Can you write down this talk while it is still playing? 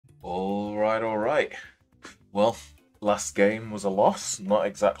Alright. Well, last game was a loss. Not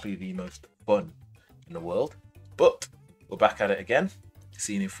exactly the most fun in the world. But we're back at it again.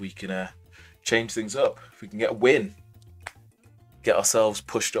 Seeing if we can change things up. If we can get a win. Get ourselves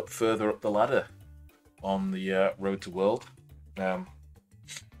pushed up further up the ladder on the road to world. I'm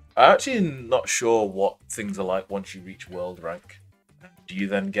actually not sure what things are like once you reach world rank. Do you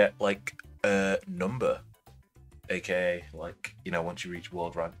then get like a number? AKA, like, you know, once you reach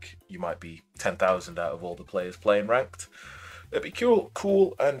world rank, you might be 10,000 out of all the players playing ranked. It'd be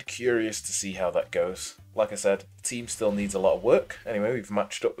cool and curious to see how that goes. Like I said, the team still needs a lot of work. Anyway, we've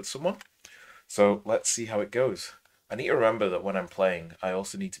matched up with someone. So let's see how it goes. I need to remember that when I'm playing, I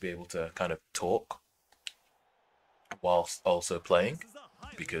also need to be able to kind of talk whilst also playing.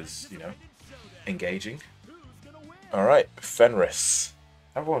 Because, you know, engaging. Alright, Fenris.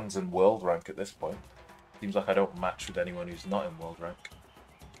 Everyone's in world rank at this point. Seems like I don't match with anyone who's not in world rank.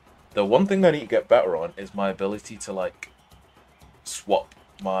 The one thing I need to get better on is my ability to, like, swap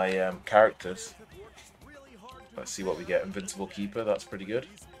my characters. Let's see what we get. Invincible Keeper, that's pretty good.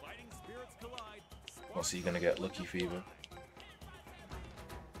 Also, you're going to get Lucky Fever.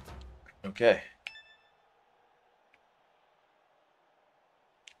 Okay.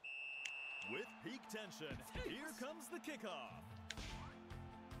 With peak tension, here comes the kickoff.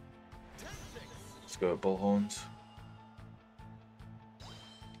 Let's go at Bullhorns.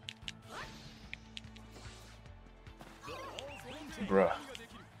 Bruh.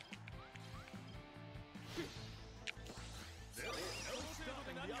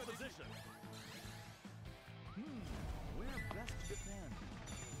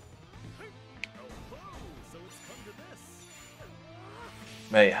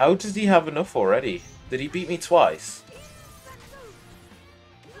 Mate, how does he have enough already? Did he beat me twice?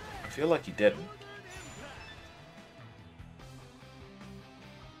 I feel like he didn't.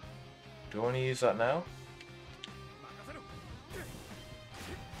 Do I want to use that now?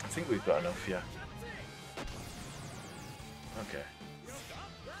 I think we've got enough, yeah. Okay.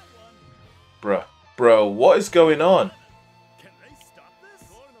 Bro, what is going on?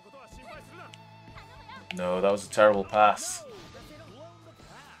 No, that was a terrible pass.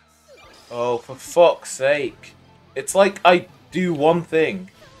 Oh, for fuck's sake. It's like I do one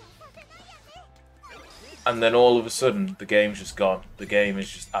thing. And then all of a sudden, the game's just gone. The game is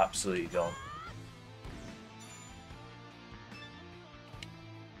just absolutely gone.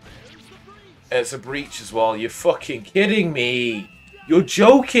 It's a breach as well. You're fucking kidding me. You're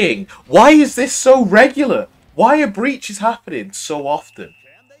joking. Why is this so regular? Why are breaches happening so often?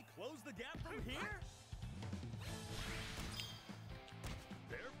 Can they close the gap from here?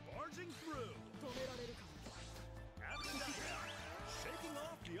 They're barging through. Shaking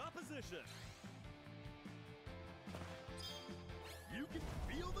off the opposition. You can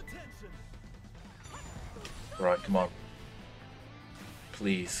feel the tension. Right, come on.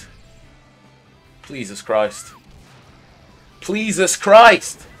 Please. Jesus Christ. Jesus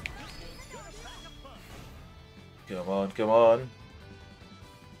Christ! Come on, come on.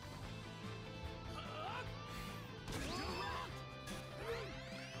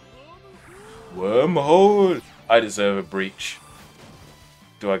 Wormhole! I deserve a breach.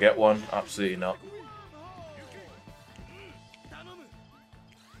 Do I get one? Absolutely not.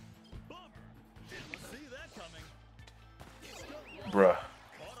 Bruh.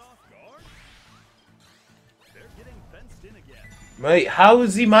 Mate, how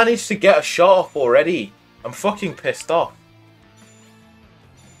has he managed to get a shot off already? I'm fucking pissed off.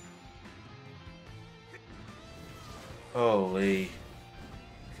 Holy.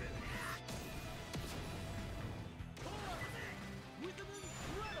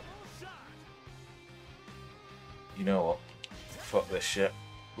 You know what? Fuck this shit.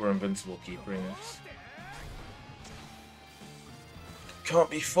 We're invincible keeping this. Can't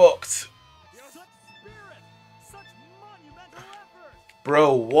be fucked.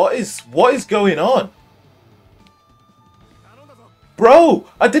 Bro, what is going on? Bro,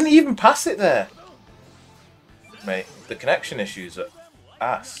 I didn't even pass it there. Mate, the connection issues are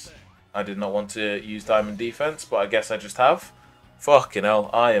ass. I did not want to use diamond defense, but I guess I just have. Fucking hell,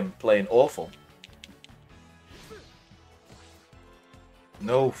 I am playing awful.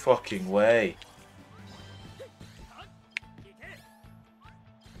 No fucking way.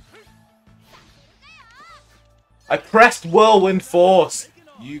 I pressed Whirlwind Force.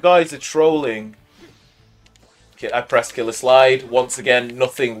 You guys are trolling. Okay, I pressed Killer Slide. Once again,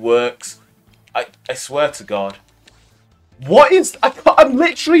 nothing works. I swear to God. What is... I'm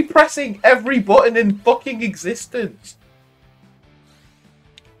literally pressing every button in fucking existence.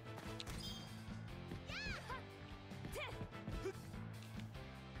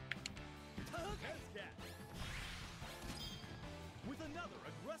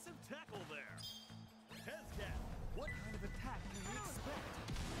 Another aggressive tackle there. Tezcat, what kind of attack can we expect?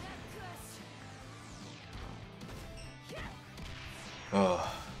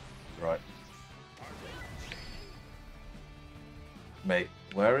 Oh, right. Mate,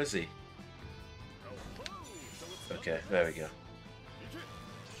 where is he? Okay, there we go.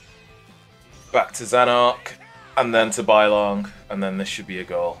 Back to Zanark, and then to Bylong, and then this should be a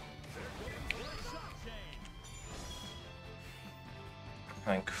goal.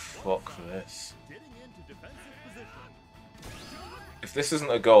 Thank fuck for this. If this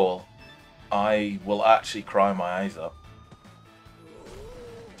isn't a goal, I will actually cry my eyes up.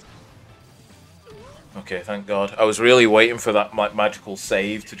 Okay, thank God. I was really waiting for that magical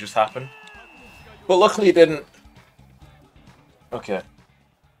save to just happen. But luckily it didn't. Okay.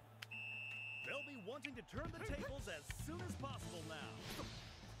 They'll be wanting to turn the tables as soon as possible now.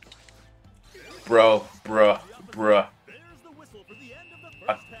 Bruh. There's the whistle for the end of the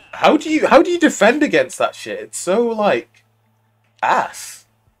first half. How do you defend against that shit? It's so like ass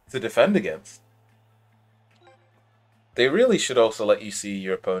to defend against. They really should also let you see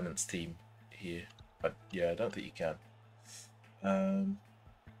your opponent's team here. But yeah, I don't think you can.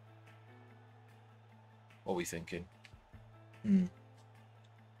 What are we thinking?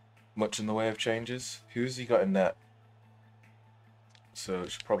 Much in the way of changes. Who's he got in net? So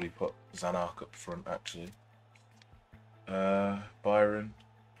it should probably put Zanark up front actually. Byron.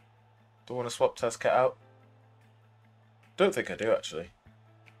 Don't want to swap Tezcat out. Don't think I do actually.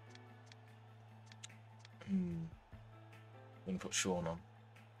 Gonna put Sean on.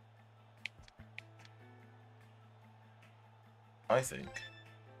 I think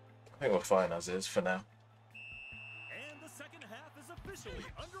we're fine as is for now. And the second half is officially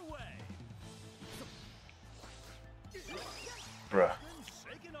underway. Bruh.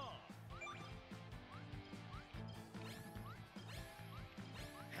 Shaken off.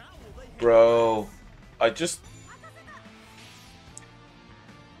 How will they Bro,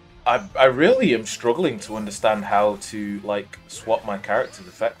 I really am struggling to understand how to like swap my characters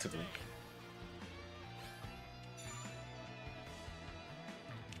effectively.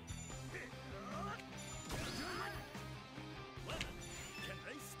 Can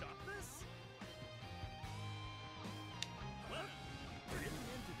they stop this? Getting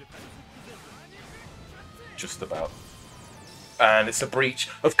into defensive position. Just about. And it's a breach.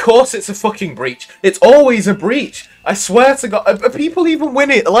 Of course it's a fucking breach. It's always a breach. I swear to God. Are people even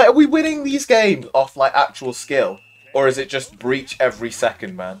winning? Like, are we winning these games off, like, actual skill? Or is it just breach every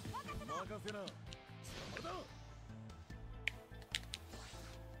second, man?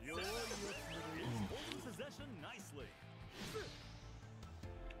 Possession nicely.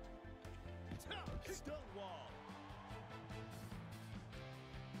 Stonewall.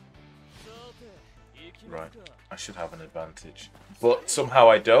 Right. I should have an advantage. But somehow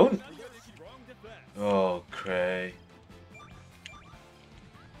I don't? Strong defense. Oh, Cray.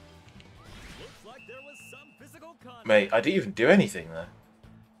 Looks like there was some physical contact. Mate, I didn't even do anything there.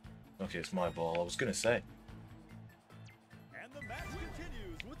 Okay, it's my ball. I was going to say. And the match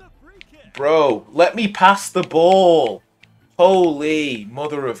continues with a free kick. Bro, let me pass the ball. Holy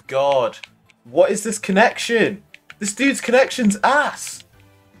mother of God. What is this connection? This dude's connection's ass.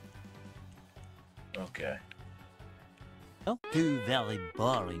 Okay. Well, 2 very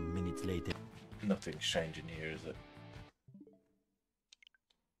boring minutes later. Nothing's changing here, is it?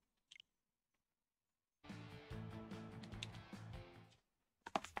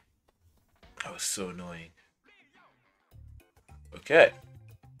 That was so annoying. Okay.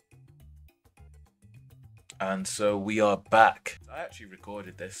 And so we are back. I actually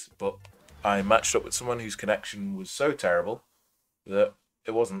recorded this, but I matched up with someone whose connection was so terrible that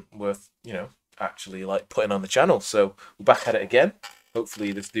it wasn't worth, you know, actually like putting on the channel. So we're back at it again.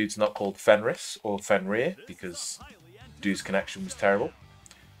 Hopefully this dude's not called Fenris or Fenrir because dude's connection was terrible.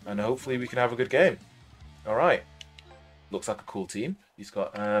 And hopefully we can have a good game. Alright. Looks like a cool team. He's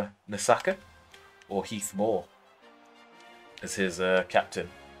got Nasaka or Heath Moore as his captain.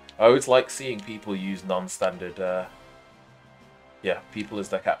 I always like seeing people use non-standard people as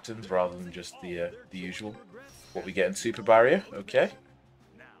their captains rather than just the usual. What we get in Super Barrier, okay.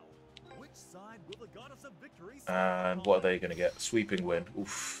 And what are they going to get? Sweeping win.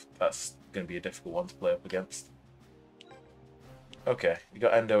 Oof, that's going to be a difficult one to play up against. Okay, we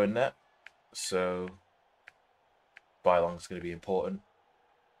got Endo in net, so Bylong's going to be important.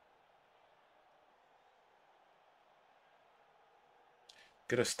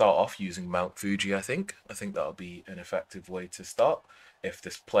 Going to start off using Mount Fuji, I think. I think that'll be an effective way to start if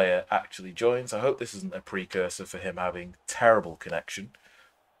this player actually joins. I hope this isn't a precursor for him having terrible connection.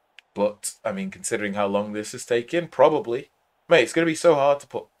 But, I mean, considering how long this has taken, probably. Mate, it's going to be so hard to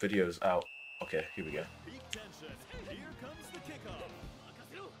put videos out. Okay, here we go. Peak tension. Here comes the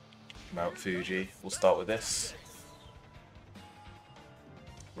kickoff. Mount Fuji. We'll start with this.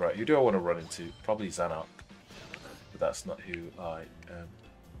 Right, who do I want to run into? Probably Zanak. But that's not who I am.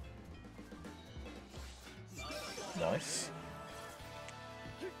 Nice.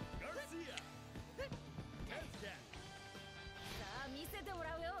 Garcia. Tezcat.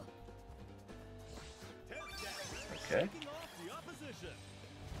 Tezcat. Okay. Kicking off the opposition.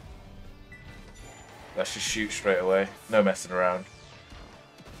 Let's just shoot straight away. No messing around.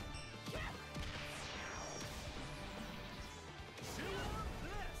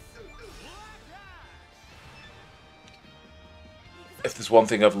 If there's one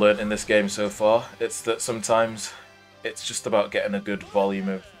thing I've learned in this game so far, it's that sometimes it's just about getting a good volume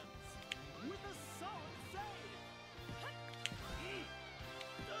of... With a solid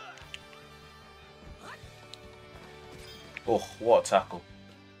save. Oh, what a tackle.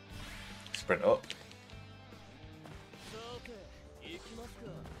 Sprint up.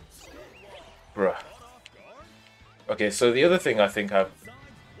 Bruh. Okay, so the other thing I think I've...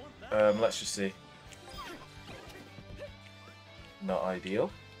 let's just see. Not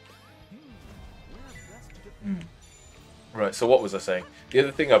ideal. Right, so what was I saying? The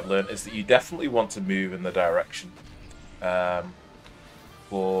other thing I've learned is that you definitely want to move in the direction.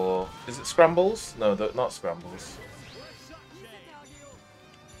 For... Is it scrambles? No, not scrambles.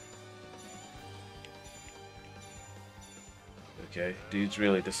 Okay, dude's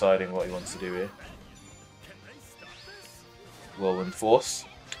really deciding what he wants to do here. Whirlwind Force.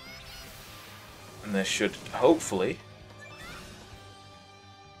 And there should, hopefully...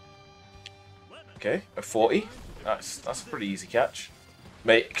 Okay, a 40. That's a pretty easy catch.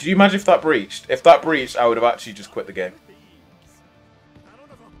 Mate, could you imagine if that breached? If that breached, I would have actually just quit the game.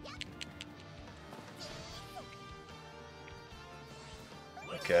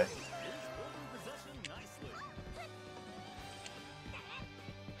 Okay.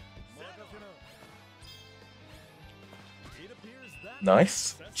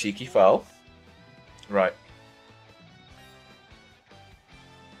 Nice. Cheeky foul. Right.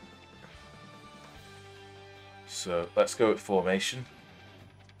 So, let's go with formation.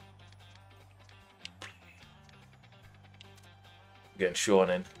 Getting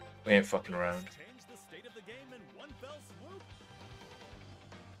Sean in. We ain't fucking around. Change the state of the game in one fell swoop.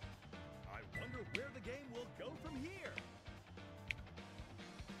 I wonder where the game will go from here.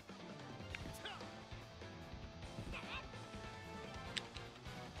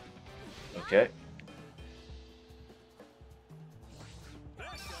 Okay.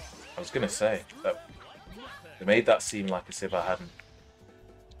 I was gonna say that they made that seem like as if I hadn't.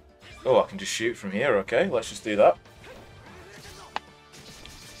 Oh, I can just shoot from here. Okay, let's just do that.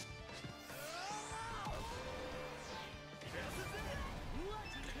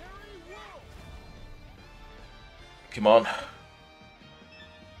 Come on.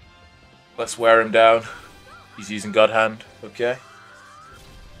 Let's wear him down. He's using God Hand. Okay.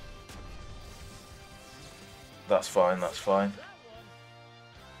 That's fine, that's fine.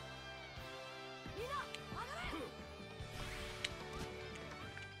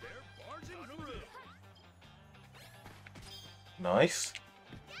 Nice.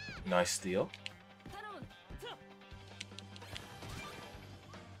 Nice steal.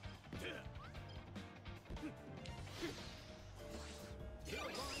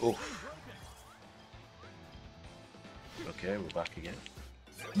 Oof. Okay, we're back again.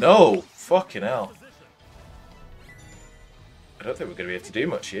 No! Fucking hell. I don't think we're going to be able to do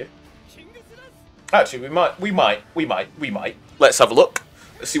much here. Actually, we might. Let's have a look.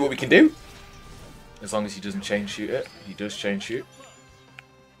 Let's see what we can do. As long as he doesn't chain shoot it. He does chain shoot.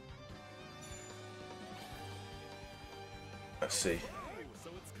 Let's see.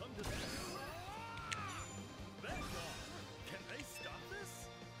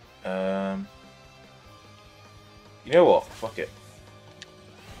 You know what? Fuck it.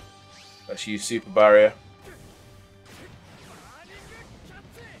 Let's use Super Barrier.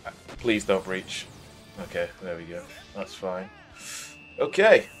 Please don't breach. Okay, there we go. That's fine.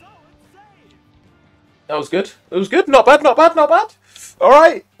 Okay. That was good. It was good. Not bad, not bad, not bad.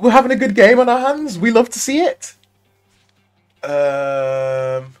 Alright, we're having a good game on our hands. We love to see it.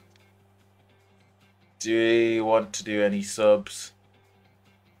 Do we want to do any subs?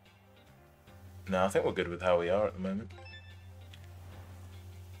 No, I think we're good with how we are at the moment.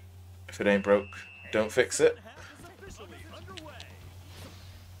 If it ain't broke, don't fix it.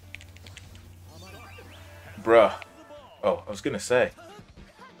 Bruh. Oh, I was gonna say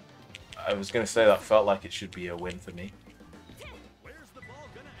that felt like it should be a win for me. Where's the ball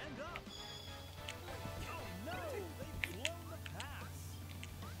gonna end up? Oh no! They've blown the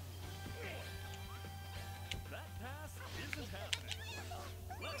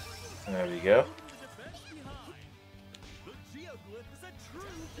There we go.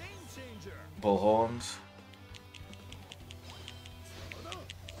 Bullhorns.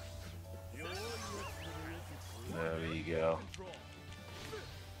 There we go.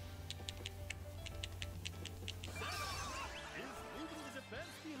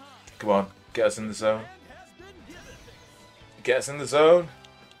 Come on, get us in the zone. Get us in the zone.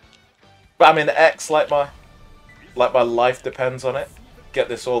 Bam in X like my life depends on it. Get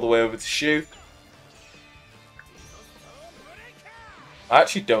this all the way over to Shu. I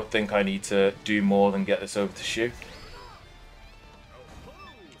actually don't think I need to do more than get this over to Shu.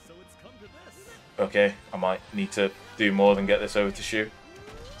 Okay, I might need to do more than get this over to Shu.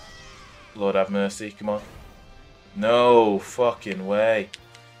 Lord have mercy, come on. No fucking way.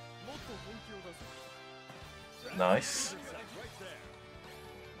 Nice.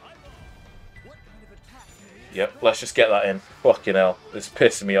 Yep, let's just get that in. Fucking hell, it's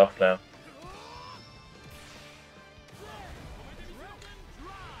pissing me off now.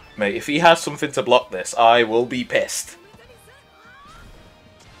 Mate, if he has something to block this, I will be pissed.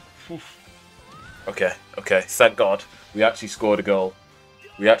 Okay, okay, thank God. We actually scored a goal.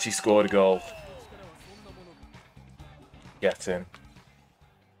 We actually scored a goal. Get in.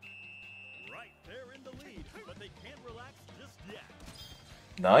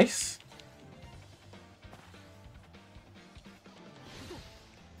 Nice.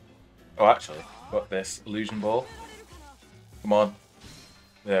 Oh, actually, fuck this. Illusion ball. Come on.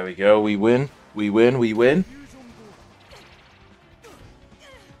 There we go. We win. We win. We win.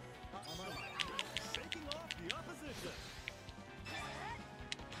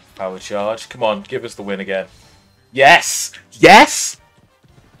 Power charge. Come on. Give us the win again. Yes! Yes!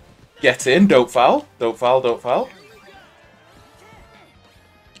 Get in. Don't foul. Don't foul. Don't foul.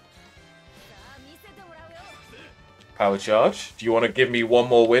 Power charge. Do you want to give me one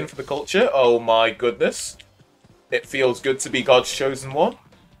more win for the culture? Oh my goodness. It feels good to be God's chosen one.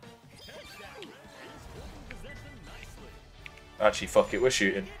 Actually, fuck it. We're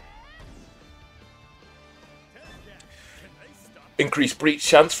shooting. Increased breach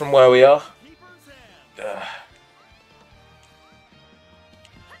chance from where we are.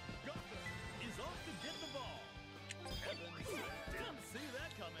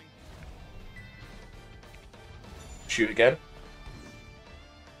 Shoot again.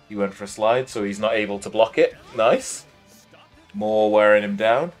 He went for a slide, so he's not able to block it. Nice. More wearing him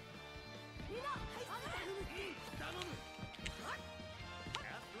down.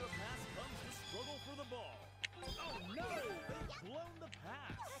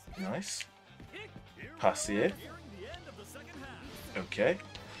 Nice. Pass here. Okay.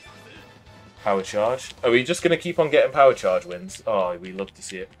 Power charge. Are we just going to keep on getting power charge wins? Oh, we love to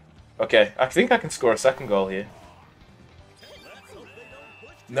see it. Okay, I think I can score a second goal here.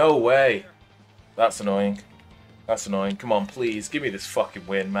 No way. That's annoying. That's annoying. Come on, please. Give me this fucking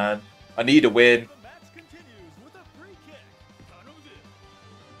win, man. I need a win.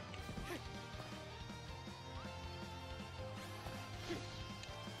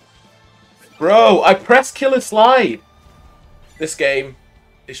 Bro, I pressed kill and slide. This game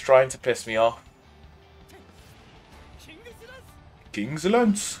is trying to piss me off. King's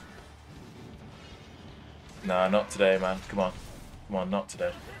Nah, not today, man. Come on. Come on, not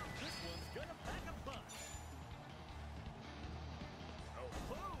today.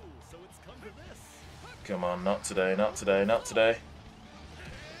 Come on, not today, not today, not today.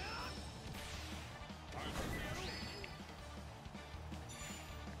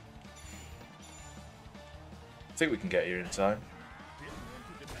 I think we can get here in time.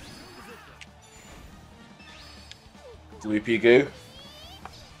 Loopy goo.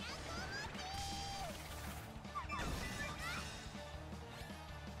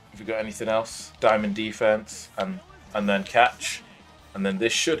 Have we got anything else? Diamond defense and then catch. And then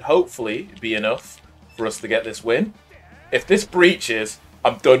this should hopefully be enough for us to get this win. If this breaches,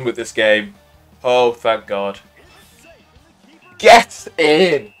 I'm done with this game. Oh, thank God. Get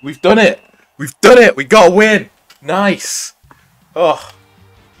in! We've done it! We've done it! We got a win! Nice! Oh.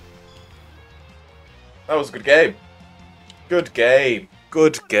 That was a good game. Good game.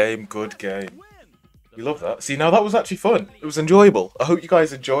 Good game. Good game. We love that. See, now that was actually fun. It was enjoyable. I hope you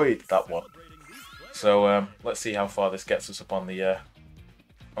guys enjoyed that one. So, let's see how far this gets us up on the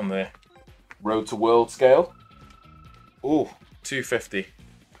Road to World scale. Ooh, 250.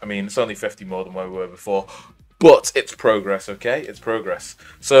 I mean, it's only 50 more than where we were before. But it's progress, okay? It's progress.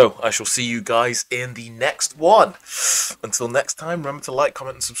 So, I shall see you guys in the next one. Until next time, remember to like,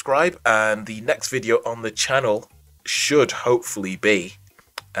 comment, and subscribe. And the next video on the channel should hopefully be...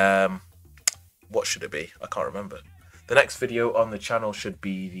 what should it be? I can't remember. The next video on the channel should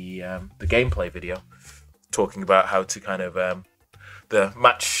be the gameplay video, talking about how to kind of the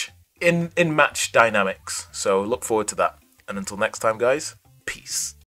match in match dynamics. So look forward to that. And until next time, guys, peace.